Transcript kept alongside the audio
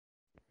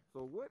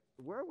So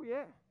where are we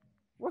at?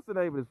 What's the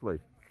name of this place?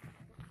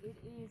 It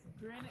is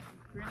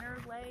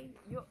Geierlay.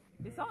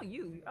 It's on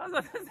you. I was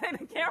about to say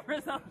the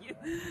camera's on you.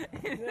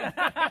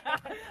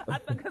 I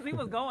thought because he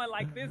was going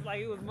like this, like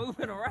he was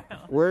moving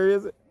around. Where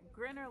is it?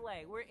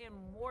 Geierlay. We're in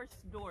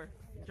MorsDorf,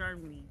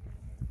 Germany.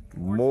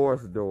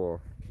 MorsDorf.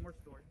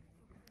 MorsDorf.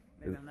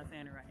 Maybe I'm not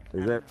saying it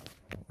right. Is that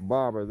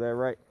Barbara? Is that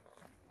right?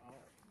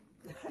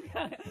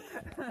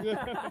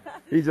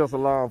 He's just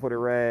along for the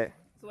ride.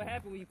 So what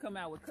happened when you come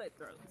out with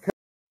cutthroats?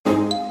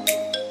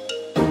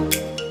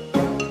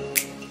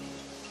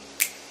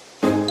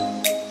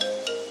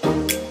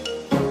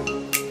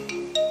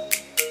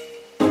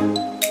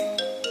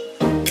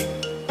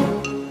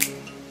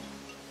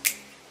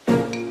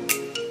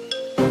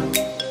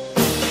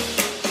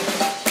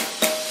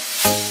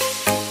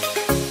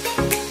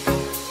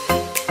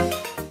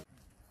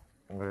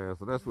 Yeah,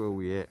 so that's where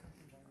we at.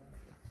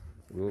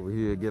 We're over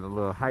here getting a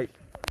little hype.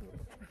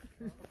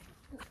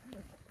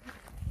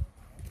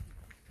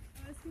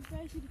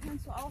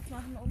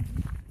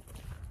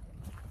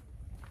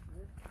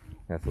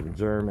 Got some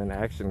German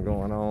action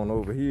going on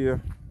over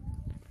here.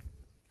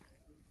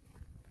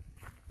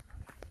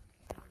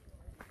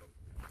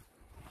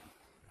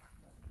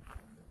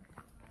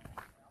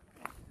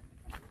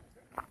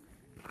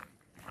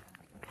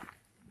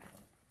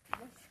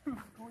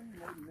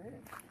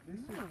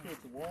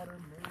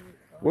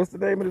 What's the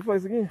name of this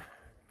place again?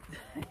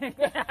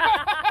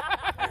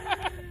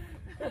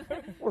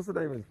 What's the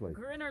name of this place?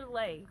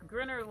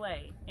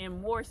 Geierlay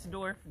in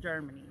MorsDorf,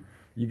 Germany.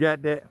 You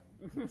got that?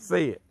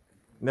 Say it.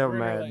 Never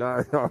mind.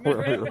 No.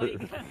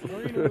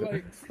 Greener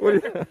Lakes.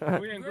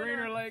 We in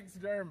Greener Lakes,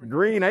 Germany.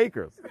 Green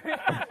Acres.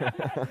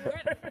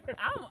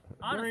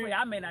 Honestly,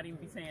 I may not even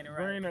be saying it right.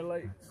 Greener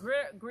Lakes.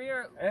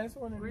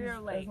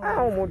 Geierlay. I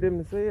don't want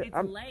them to say it.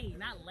 It's Lay,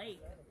 not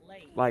Lake.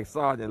 Lay. Like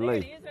Sergeant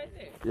Lake. It is right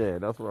there. Yeah,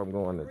 that's what I'm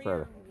going to try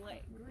to.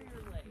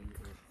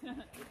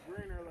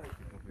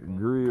 Geierlay.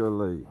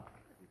 Geierlay.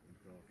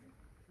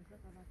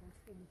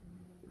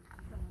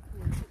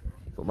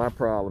 So my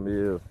problem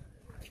is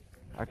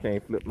I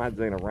can't flip my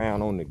joint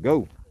around on the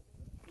go.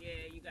 Yeah,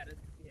 you gotta.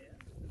 Yeah.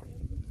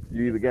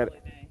 You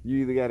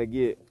either gotta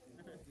get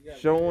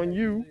showing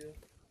you,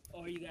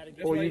 or you gotta.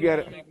 Or you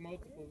gotta make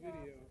multiple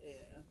videos.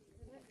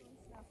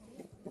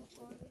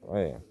 Yeah.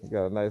 Man, you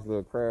got a nice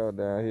little crowd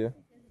down here.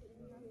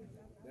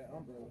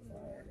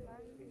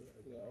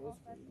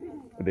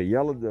 The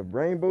yellow, the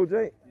rainbow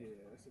joint. Yeah,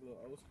 it's a little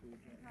old school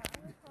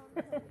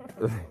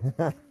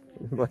joint.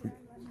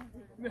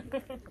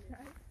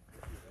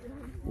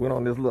 Went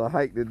on this little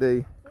hike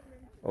today.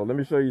 Oh, let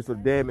me show you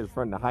some damage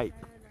from the hike.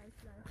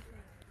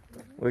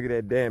 Look at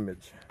that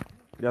damage.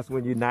 That's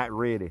when you're not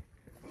ready.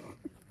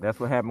 That's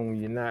what happens when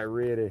you're not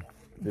ready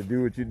to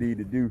do what you need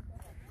to do.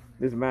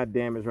 This is my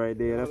damage right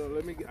there. That's,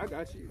 I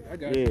got you.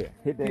 Yeah,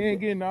 hit that. You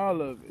ain't getting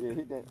all of it. Yeah,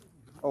 hit that.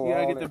 Oh, you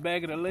gotta get the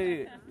back of the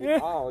leg.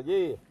 Oh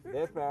yeah,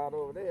 that's out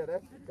over there.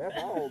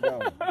 That's all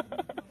gone.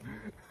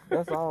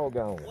 That's all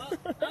gone. Well,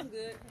 I'm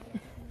good.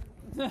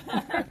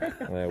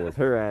 That was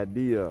her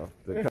idea.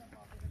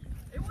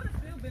 It would have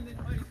still been this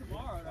money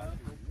tomorrow, though.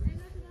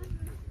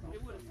 It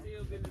would have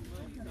still been this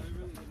money, so it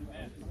really wouldn't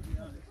matter, to be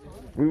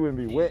honest. We wouldn't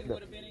be wet though.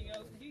 Would have been in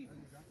your season.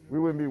 We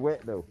wouldn't be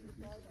wet though.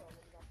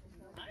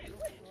 I ain't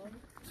wet.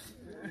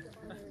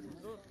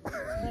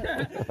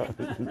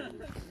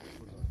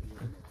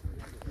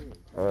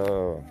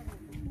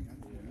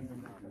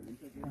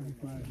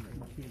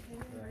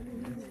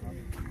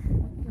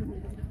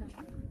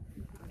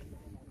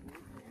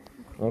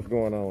 What's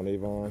going on,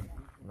 Yvonne?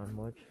 Not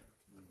much.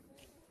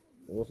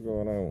 What's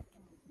going on?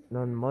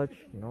 Not much,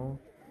 you know.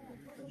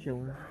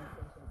 Chilling.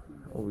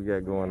 What we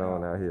got going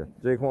on out here?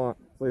 Jaquan,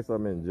 say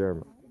something in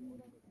German.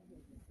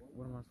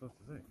 What am I supposed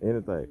to say?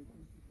 Anything.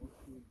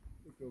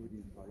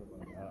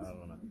 I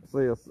don't know.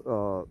 Say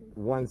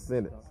one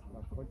sentence.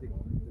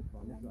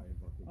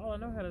 All I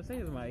know how to say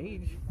is my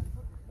age.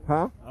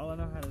 Huh? All I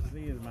know how to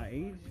say is my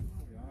age.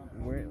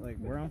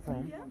 Where I'm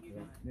from.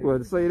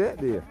 Well, say that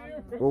then.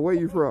 Well, where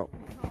you from?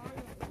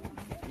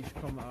 Ich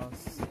komme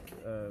aus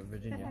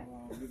Virginia.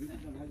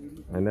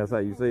 And that's how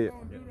you say it?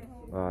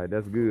 All right,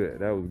 that's good.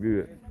 That was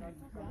good.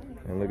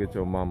 And look at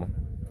your mama.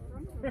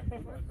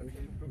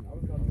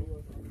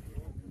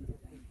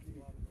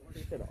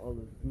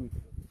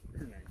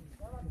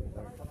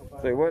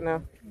 Say what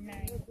now?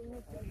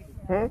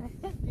 Huh?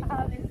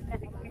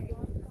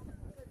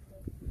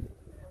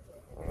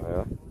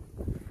 Well,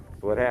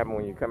 that's what happened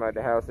when you come out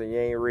the house and you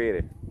ain't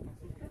ready.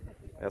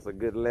 That's a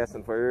good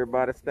lesson for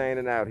everybody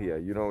standing out here.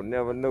 You don't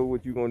never know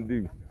what you're going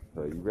to do.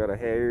 So you got to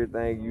have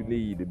everything you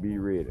need to be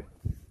ready.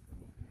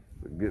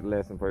 It's a good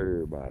lesson for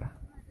everybody.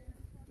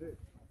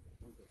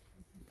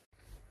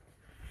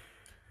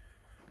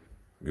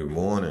 Good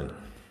morning.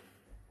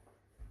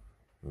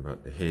 I'm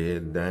about to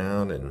head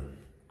down and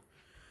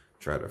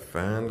try to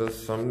find us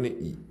something to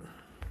eat.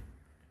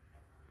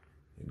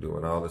 We're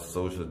doing all the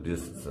social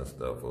distancing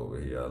stuff over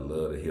here. I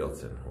love the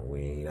Hilton. When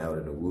we ain't out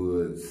in the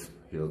woods,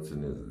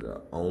 Hilton is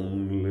the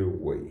only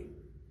way.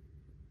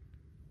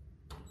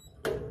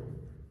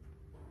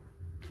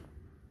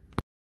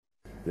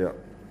 Yeah.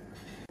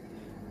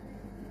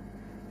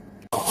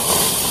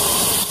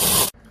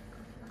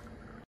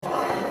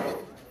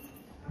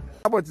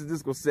 How much is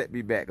this gonna set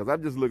me back? Cause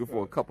I'm just looking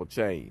for a couple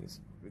chains.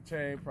 The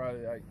chain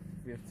probably like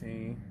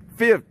 15.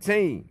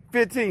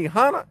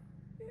 1,500?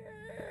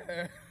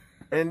 Yeah.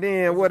 And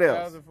then what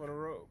else? For the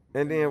rope.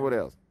 And then what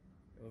else?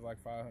 It was like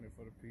 500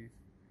 for the piece.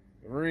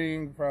 The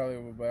ring probably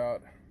was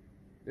about.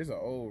 It's an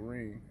old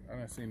ring. I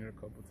done seen it a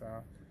couple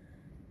times.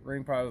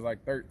 Ring probably was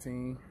like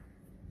 13,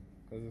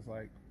 cause it's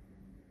like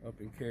up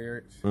in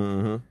carats.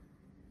 Mm-hmm.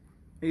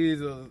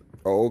 He's a.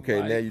 Oh, okay.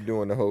 light. Now you're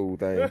doing the whole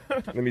thing.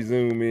 Let me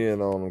zoom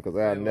in on them because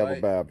I never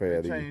buy a pair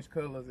of They these. change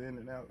colors in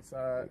and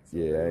outside. So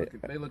Yeah,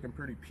 they looking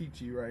pretty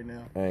peachy right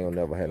now. I ain't gonna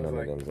never have It was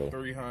none like of them. So.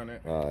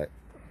 300. All right.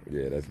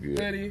 Yeah, that's good.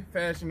 Hoodie,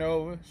 fashion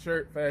over.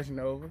 Shirt, fashion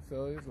over.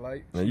 So it's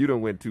light. Now you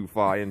done went too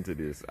far into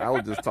this. I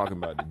was just talking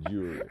about the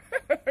jewelry.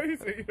 He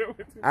said you know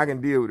what to I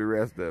can deal with the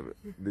rest of it.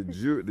 The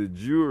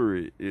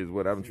jewelry is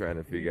what I'm trying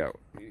to figure out.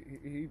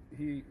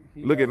 He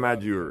Look got at my a lot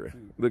of jewelry.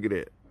 stuff, too. Look at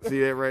that. See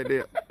that right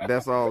there?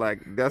 That's all like.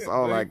 That's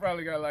all He like.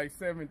 probably got like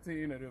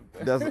 17 of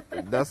them.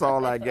 That's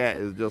all I got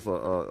is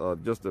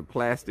just a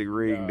plastic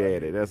ring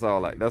daddy. That's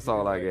all I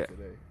got.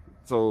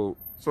 So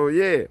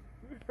yeah.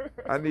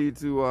 I need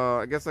to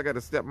I guess I got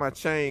to step my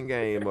chain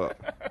game up.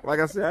 Like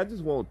I said, I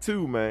just want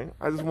two, man.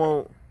 I just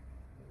want.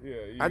 Yeah,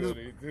 I you just-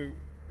 need two.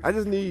 I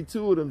just need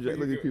two of them. Look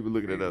You at people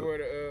looking you at can us. wear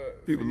the,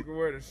 People- you can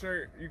wear the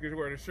shirt. You can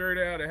wear the shirt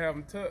out and have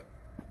them tucked.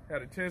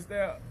 Have the chest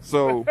out.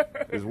 So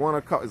there's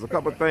a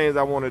couple things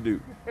I want to do.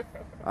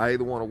 I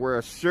either want to wear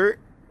a shirt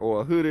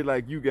or a hoodie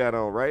like you got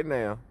on right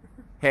now,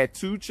 had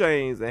two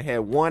chains and had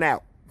one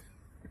out,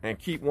 and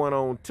keep one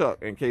on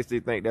tuck in case they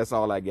think that's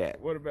all I got.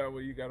 What about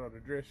what you got on the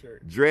dress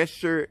shirt? Dress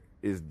shirt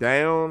is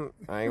down.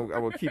 I'm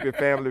gonna keep it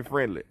family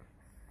friendly.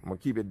 I'm gonna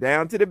keep it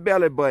down to the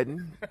belly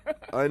button,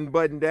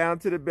 unbuttoned down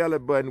to the belly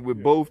button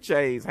with both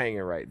chains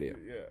hanging right there.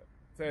 Yeah.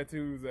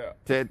 Tattoos out.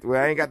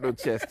 Well, I ain't got no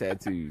chest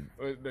tattoos.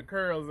 With the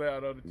curls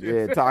out on the chest.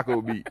 Yeah,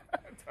 taco meat.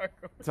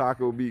 Taco.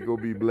 Taco meat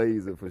gonna be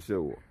blazing for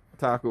sure.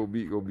 Taco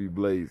meat gonna be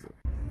blazing.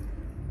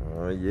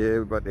 Yeah,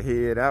 we're about to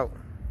head out.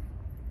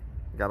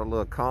 Got a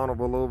little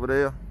carnival over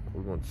there.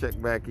 We're gonna check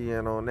back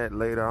in on that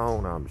later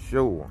on, I'm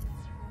sure.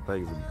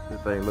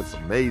 This thing looks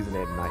amazing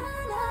at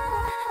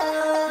night.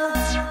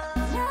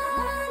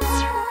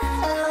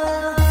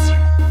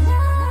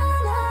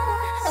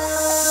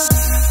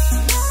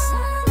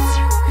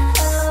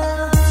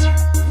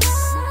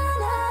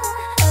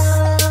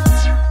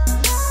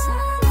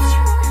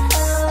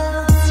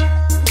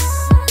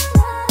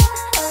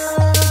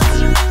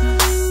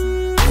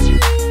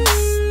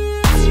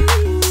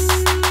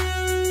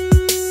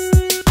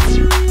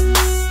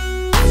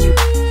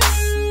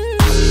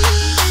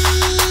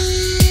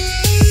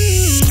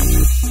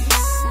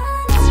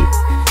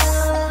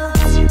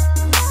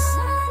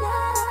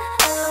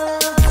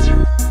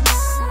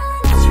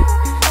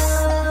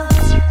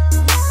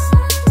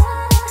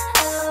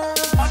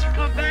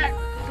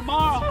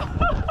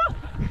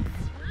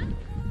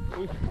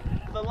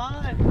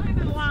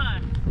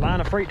 Line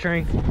of freight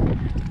train.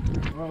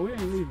 Well, we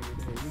ain't leaving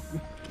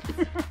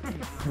today.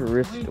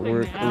 Wrist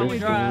work.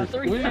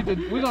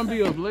 We're gonna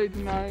be up late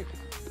tonight.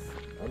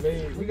 I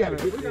mean, we gotta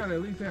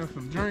at least have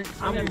some drinks.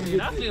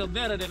 I feel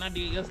better than I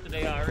did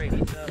yesterday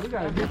already. So. We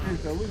gotta get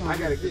this, so we're gonna I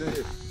gotta get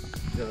this.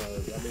 I mean,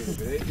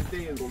 if it ain't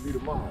today, it's gonna be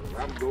tomorrow.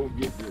 I'm gonna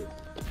get this.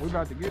 We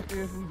about to get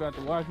this. We about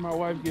to watch my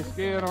wife get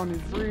scared on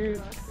this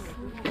bridge.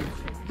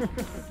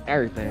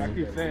 Everything. I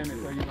keep saying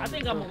it so you know. I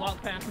think I'm gonna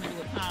walk past and do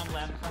a time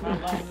lapse for how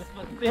long this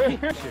fucking thing.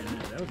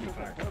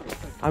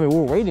 I mean,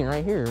 we're waiting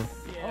right here.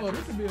 Oh,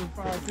 this would be a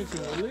fire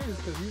picture of Liz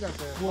because you got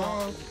that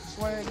long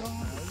swag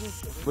on.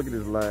 Look at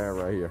this line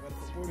right here.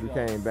 We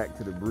came back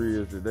to the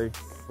bridge today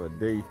for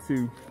day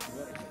 2.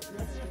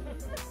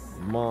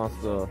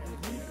 Monster.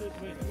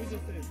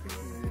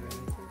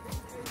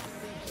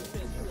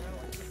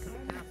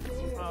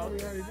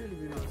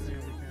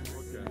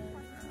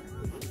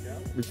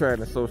 We trying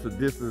to social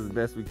distance as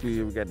best we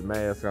could. We got the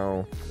mask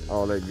on,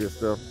 all that good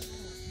stuff.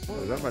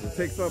 Oh, I'm about to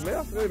take something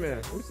else. Wait a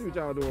minute. Let me see what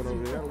y'all doing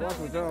over here. Gotta watch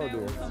what y'all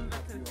doing.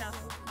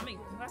 I mean,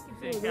 I keep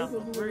saying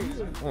Castle Bridge.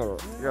 Oh,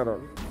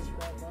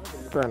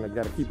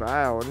 gotta keep an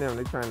eye on them.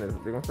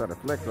 They're gonna try to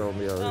flex on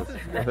me over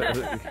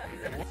here.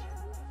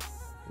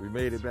 We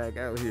made it back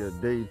out here,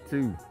 day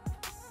 2.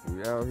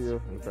 We out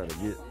here. We try to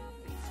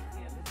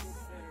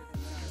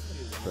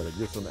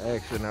get some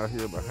action out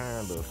here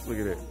behind us. Look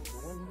at that.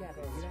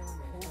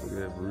 Look at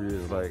that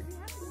bridge, like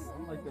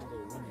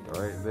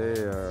right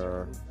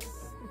there.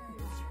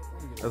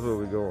 That's where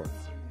we're going.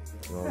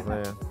 You know what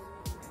I'm saying?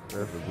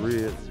 That's the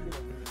bridge.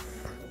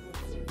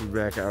 We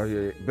back out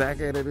here, back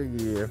at it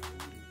again,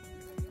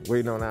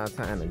 waiting on our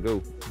time to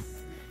go.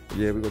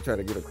 Yeah, we're gonna try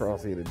to get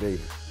across here today.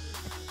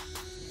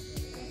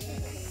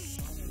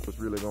 What's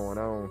really going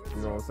on?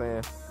 You know what I'm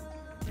saying?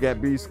 We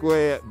got B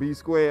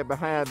squared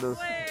behind us.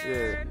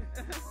 Yeah,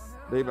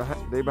 they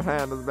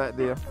behind us back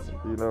there.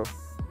 You know,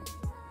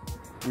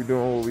 we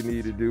doing what we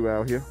need to do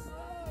out here.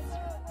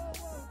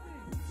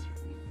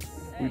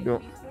 We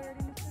doing.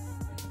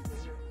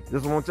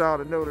 Just want y'all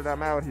to know that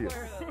I'm out here. You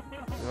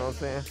know what I'm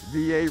saying?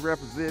 VA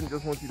representing,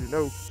 just want you to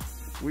know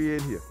we in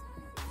here.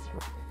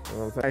 You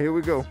know what I'm saying? Here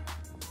we go.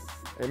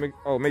 Hey,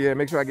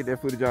 make sure I get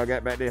that footage y'all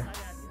got back there.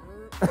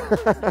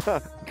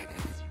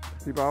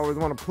 People always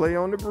want to play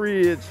on the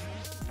bridge.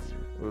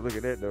 Well, look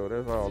at that though,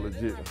 that's all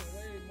legit.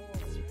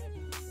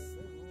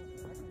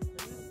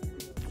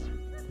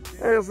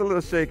 Hey, it's a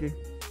little shaky,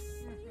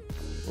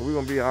 but we're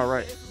gonna be all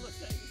right.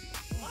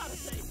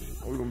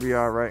 We're gonna be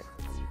all right.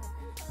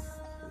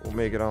 We'll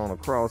make it on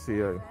across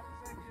here.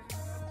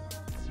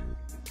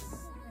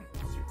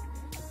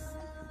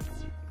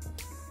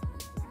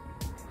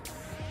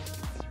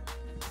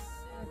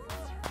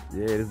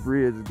 Yeah, this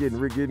bridge is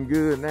getting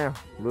good now.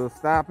 A little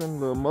stopping, a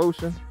little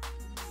motion.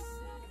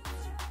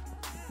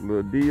 A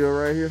little deal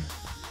right here.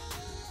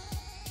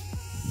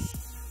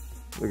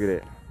 Look at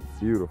that.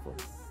 Beautiful.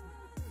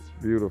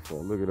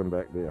 Beautiful. Look at them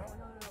back there.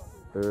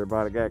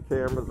 Everybody got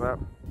cameras out.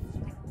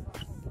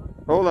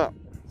 Hold up.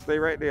 Stay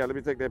right there. Let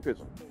me take that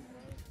picture.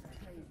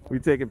 We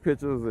taking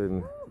pictures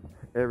and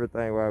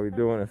everything while we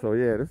doing it. So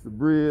yeah, this is the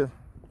bridge.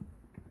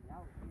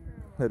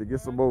 Had to get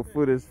some more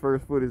footage.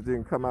 First footage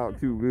didn't come out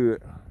too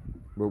good,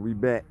 but we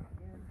back.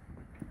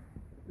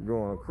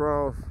 Going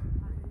across.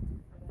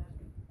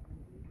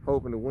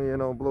 Hoping the wind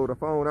don't blow the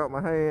phone out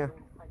my hand.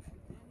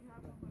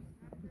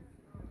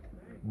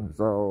 It's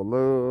all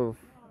love.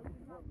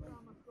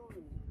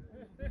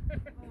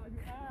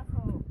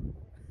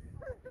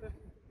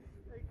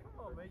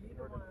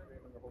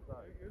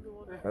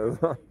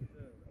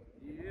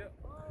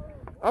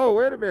 Oh,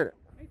 wait a minute.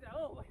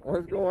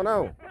 What's going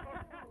on?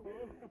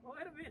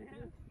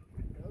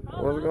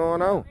 What's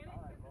going on?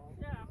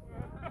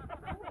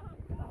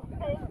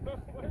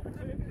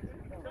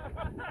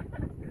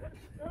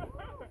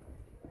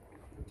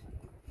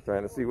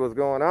 Trying to see what's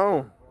going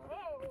on.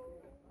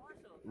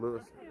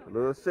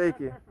 Little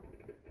shaky.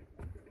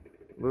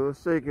 Little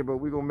shaky, but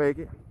we gonna make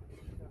it.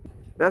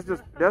 That's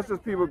just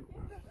people.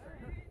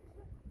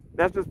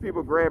 That's just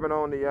people grabbing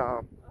on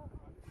the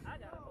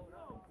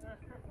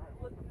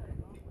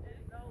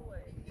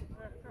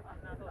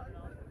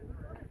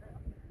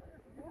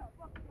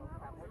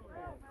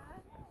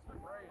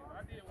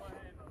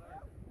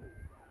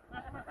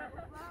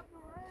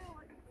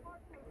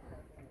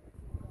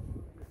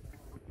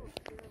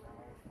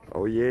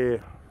Oh yeah.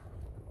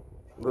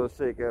 A little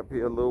shake up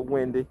here, a little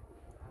windy,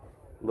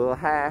 a little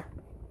high.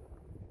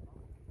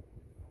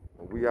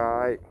 We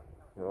alright.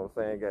 You know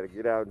what I'm saying? Gotta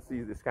get out and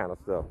see this kind of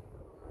stuff.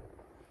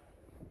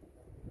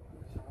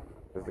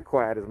 It's the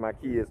quietest my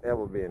kids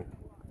ever been.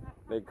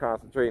 They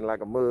concentrating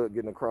like a mug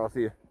getting across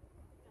here.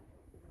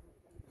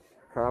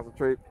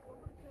 Concentrate.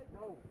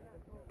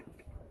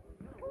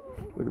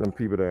 Look at them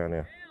people down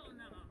there.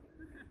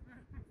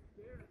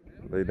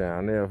 They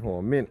down there for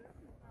a minute.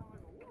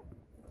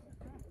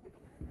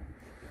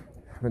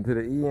 Coming to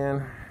the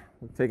end.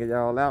 We're taking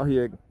y'all out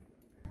here.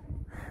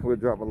 We'll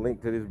drop a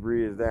link to this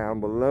bridge down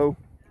below.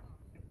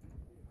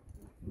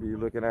 Be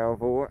looking out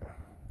for it.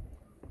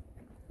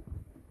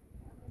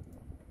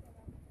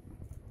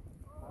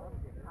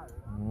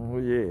 Oh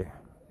yeah.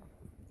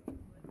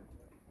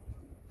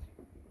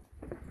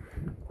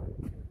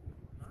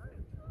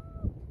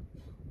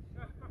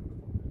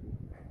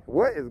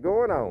 What is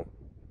going on?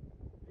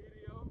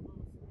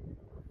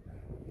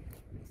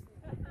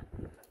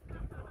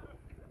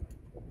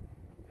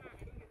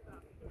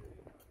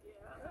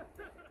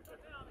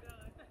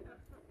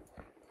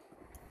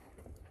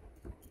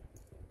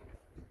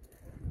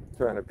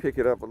 Trying to pick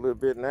it up a little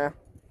bit now.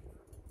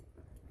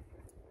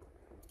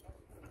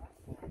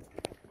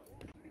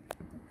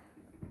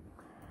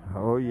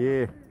 Oh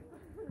yeah.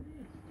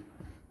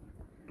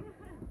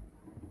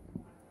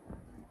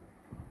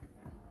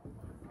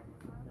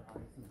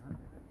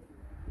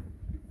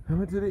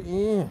 Coming to the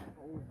end.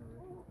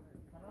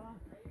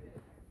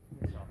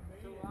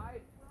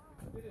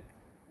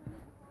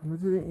 Coming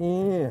to the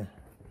end.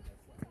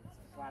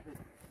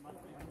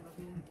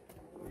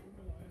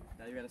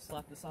 Now you gotta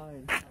slap the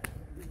side.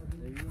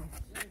 There you go.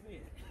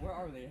 Where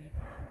are they?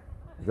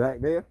 Back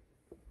there?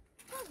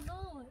 Oh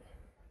Lord.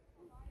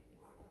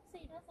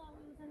 See, that's all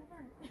we was in the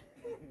front.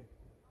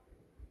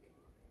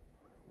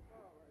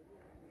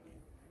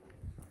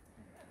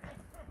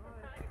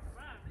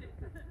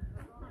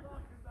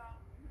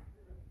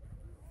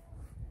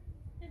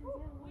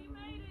 We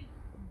made it.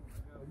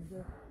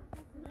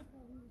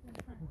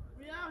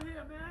 We out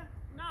here, man.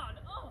 No,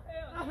 oh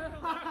hell, you don't have the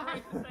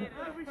right to say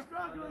that. We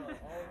struggling.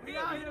 He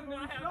does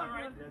not have the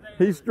right to say that.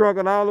 He's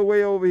struggling all the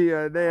way over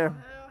here. Damn.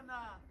 Hell nah.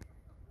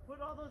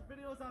 Put all those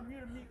videos on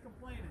mute of me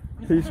complaining.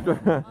 He's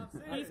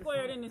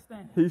squared in this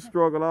thing. He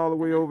struggled all the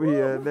way over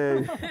here.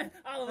 Damn.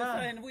 All of a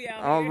sudden, we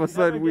out All here. of a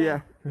sudden we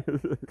out.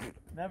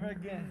 Never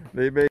again.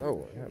 They made.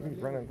 Oh, I'm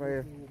running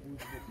fast.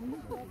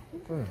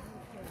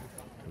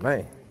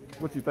 Man,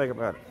 what you think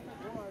about it?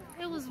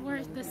 It was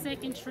worth the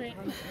second trip.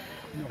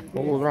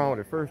 What was wrong with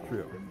the first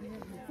trip?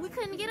 We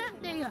couldn't get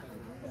up there.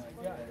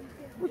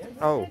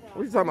 Oh,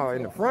 what you talking about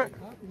in the front?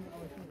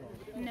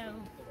 No.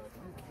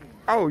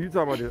 Oh, you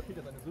talking about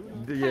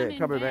this? Yeah,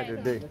 coming back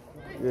today.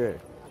 Yeah.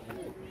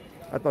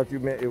 I thought you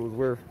meant it was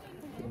worth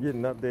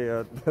getting up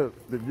there to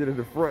get in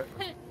the front.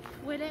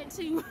 With that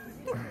too.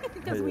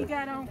 Because we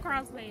got on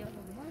crossfade.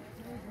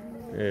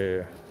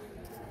 Yeah.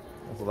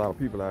 There's a lot of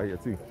people out here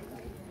too.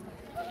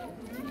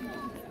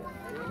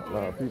 A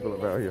lot of people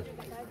about here.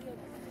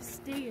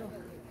 Still.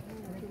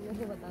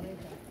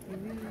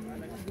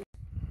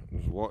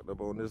 Just walked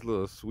up on this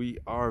little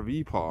sweet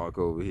RV park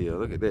over here.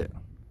 Look at that.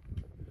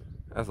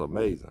 That's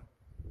amazing.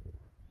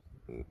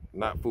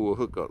 Not full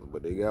hookups,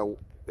 but they got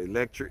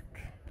electric.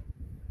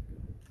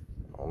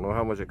 I don't know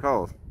how much it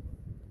costs,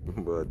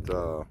 but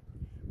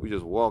we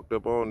just walked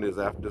up on this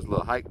after this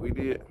little hike we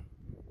did.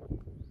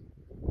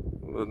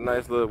 A little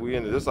nice little, we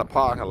ended, this is a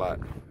parking lot,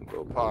 a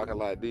little parking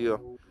lot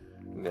deal.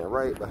 And then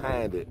right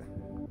behind it,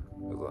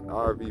 there's an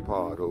RV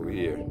park over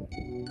here.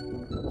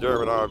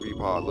 German RV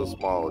park, little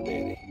small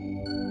daddy.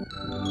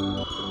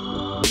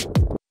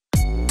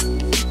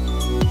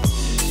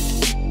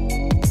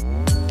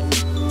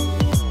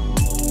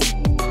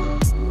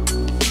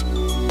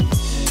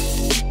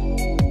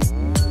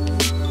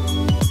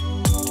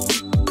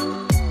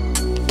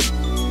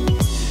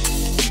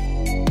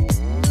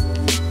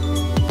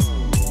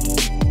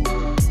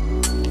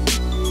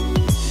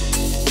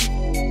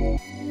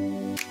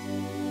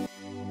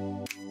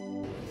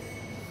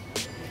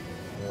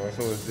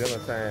 So it's dinner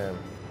time.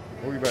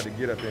 Where we about to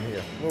get up in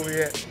here? Where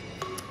we at?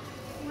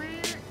 We're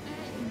at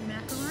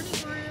Macaroni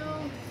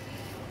Grill.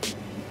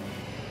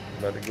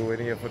 About to go in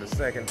here for the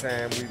second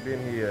time we've been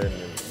here and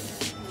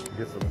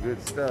get some good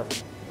stuff.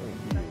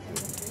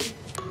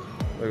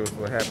 Look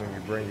what happens when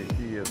you bring your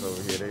kids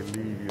over here. They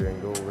leave you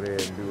and go over there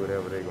and do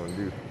whatever they're gonna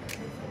do.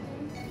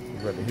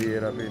 We're about to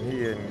head up in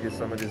here and get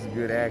some of this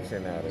good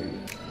action out of it.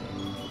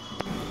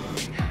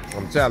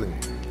 I'm telling you,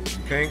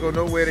 you can't go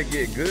nowhere to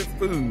get good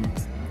food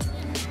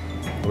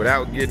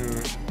without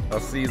getting a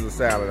Caesar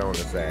salad on the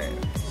side.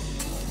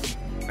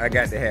 I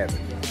got to have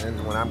it.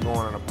 And when I'm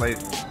going in a place,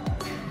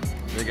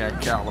 they got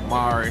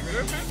calamari, you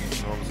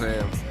know what I'm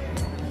saying?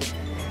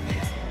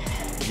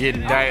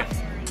 Getting down.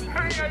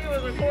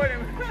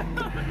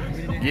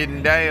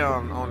 Getting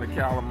down on the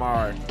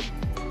calamari.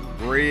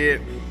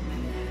 Bread.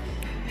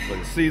 But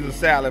the Caesar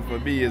salad for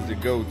me is the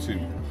go-to.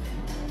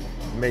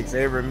 Makes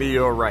every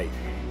meal right.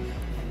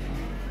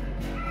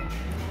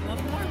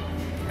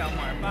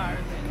 Calamari fires.